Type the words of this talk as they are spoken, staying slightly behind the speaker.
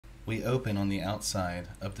We open on the outside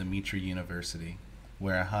of Dimtri University,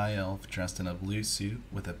 where a high elf dressed in a blue suit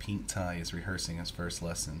with a pink tie is rehearsing his first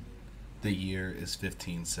lesson. The year is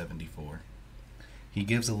 1574. He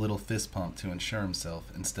gives a little fist pump to ensure himself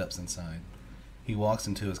and steps inside. He walks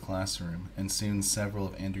into his classroom, and soon several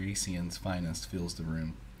of Anderesian's finest fills the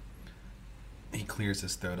room. He clears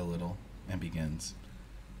his throat a little and begins.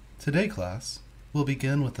 Today, class, we'll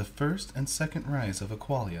begin with the first and second rise of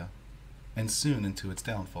Equalia, and soon into its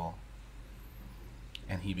downfall.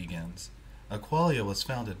 And he begins. Equalia was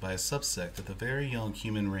founded by a subsect of the very young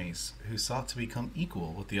human race who sought to become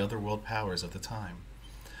equal with the other world powers of the time.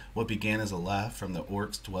 What began as a laugh from the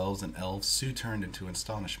orcs, dwells, and elves soon turned into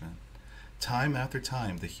astonishment. Time after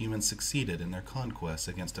time, the humans succeeded in their conquests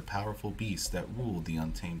against a powerful beast that ruled the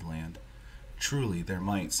untamed land. Truly, their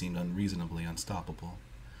might seemed unreasonably unstoppable.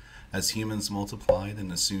 As humans multiplied in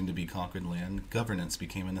the soon-to-be-conquered land, governance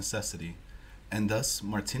became a necessity, and thus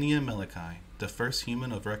Martinia Melikai, the first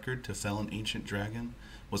human of record to fell an ancient dragon,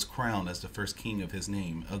 was crowned as the first king of his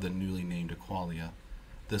name of the newly named Equalia.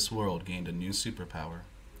 This world gained a new superpower.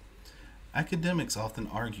 Academics often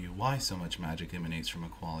argue why so much magic emanates from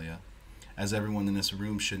Equalia. As everyone in this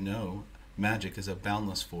room should know, magic is a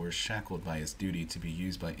boundless force shackled by its duty to be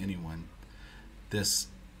used by anyone. This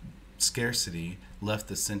scarcity left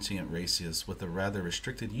the sentient races with a rather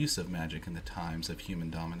restricted use of magic in the times of human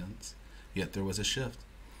dominance. Yet there was a shift.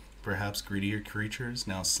 Perhaps greedier creatures,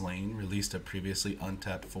 now slain, released a previously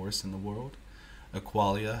untapped force in the world.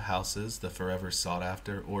 Equalia houses the forever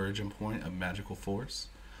sought-after origin point of magical force.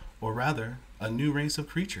 Or rather, a new race of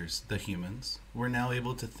creatures, the humans, were now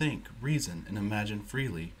able to think, reason, and imagine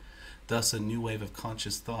freely. Thus, a new wave of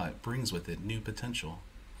conscious thought brings with it new potential.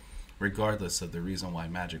 Regardless of the reason why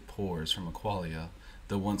magic pours from Equalia,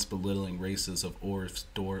 the once belittling races of orcs,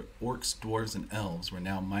 dwarves, and elves were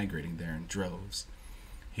now migrating there in droves.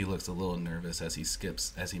 He looks a little nervous as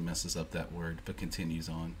he messes up that word, but continues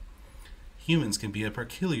on. Humans can be a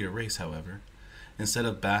peculiar race, however. Instead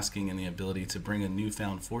of basking in the ability to bring a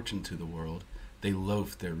newfound fortune to the world, they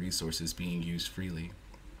loathe their resources being used freely.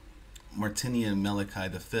 Martinia Melikai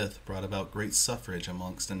V brought about great suffrage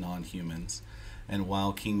amongst the non-humans, and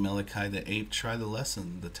while King Melikai the Ape tried to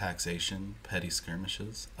lessen the taxation, petty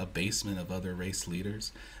skirmishes, abasement of other race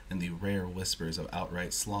leaders, and the rare whispers of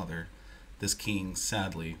outright slaughter, this king,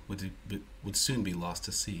 sadly, would soon be lost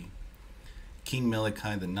to sea. King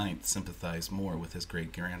Melikai IX sympathized more with his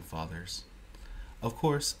great-grandfathers. Of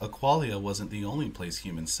course, Equalia wasn't the only place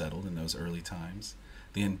humans settled in those early times.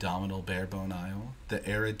 The indomitable Barebone Isle, the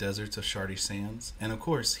arid deserts of Shardy Sands, and of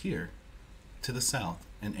course here, to the south,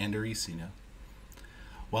 in Andereseian.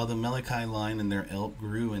 While the Melikai line and their ilk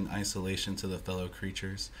grew in isolation to the fellow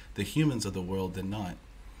creatures, the humans of the world did not.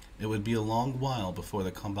 It would be a long while before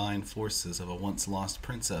the combined forces of a once-lost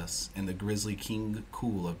princess and the grisly King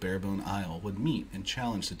Cool of Barebone Isle would meet and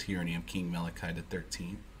challenge the tyranny of King Melikai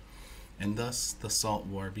XIII. And thus the Salt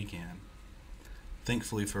War began.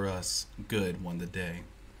 Thankfully for us, good won the day.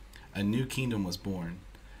 A new kingdom was born.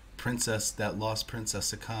 That lost Princess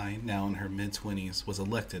Sakai, now in her mid-20s, was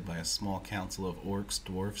elected by a small council of orcs,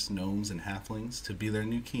 dwarfs, gnomes, and halflings to be their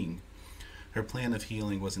new king. Her plan of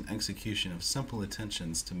healing was an execution of simple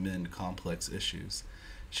attentions to mend complex issues.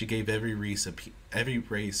 She gave every race a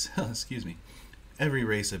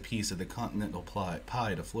piece of the continental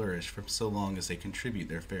pie to flourish for so long as they contribute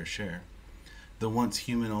their fair share. The once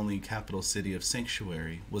human-only capital city of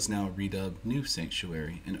Sanctuary was now redubbed New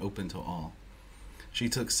Sanctuary and open to all. She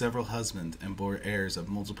took several husbands and bore heirs of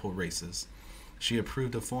multiple races. She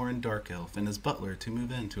approved a foreign dark elf and his butler to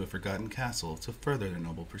move into a forgotten castle to further their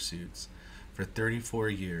noble pursuits. For 34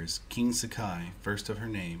 years, King Sakai, first of her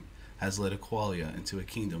name, has led Equalia into a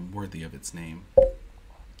kingdom worthy of its name.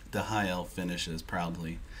 The high elf finishes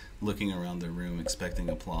proudly, looking around the room expecting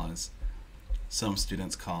applause. Some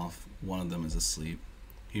students cough, one of them is asleep.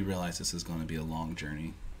 He realizes this is going to be a long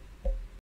journey.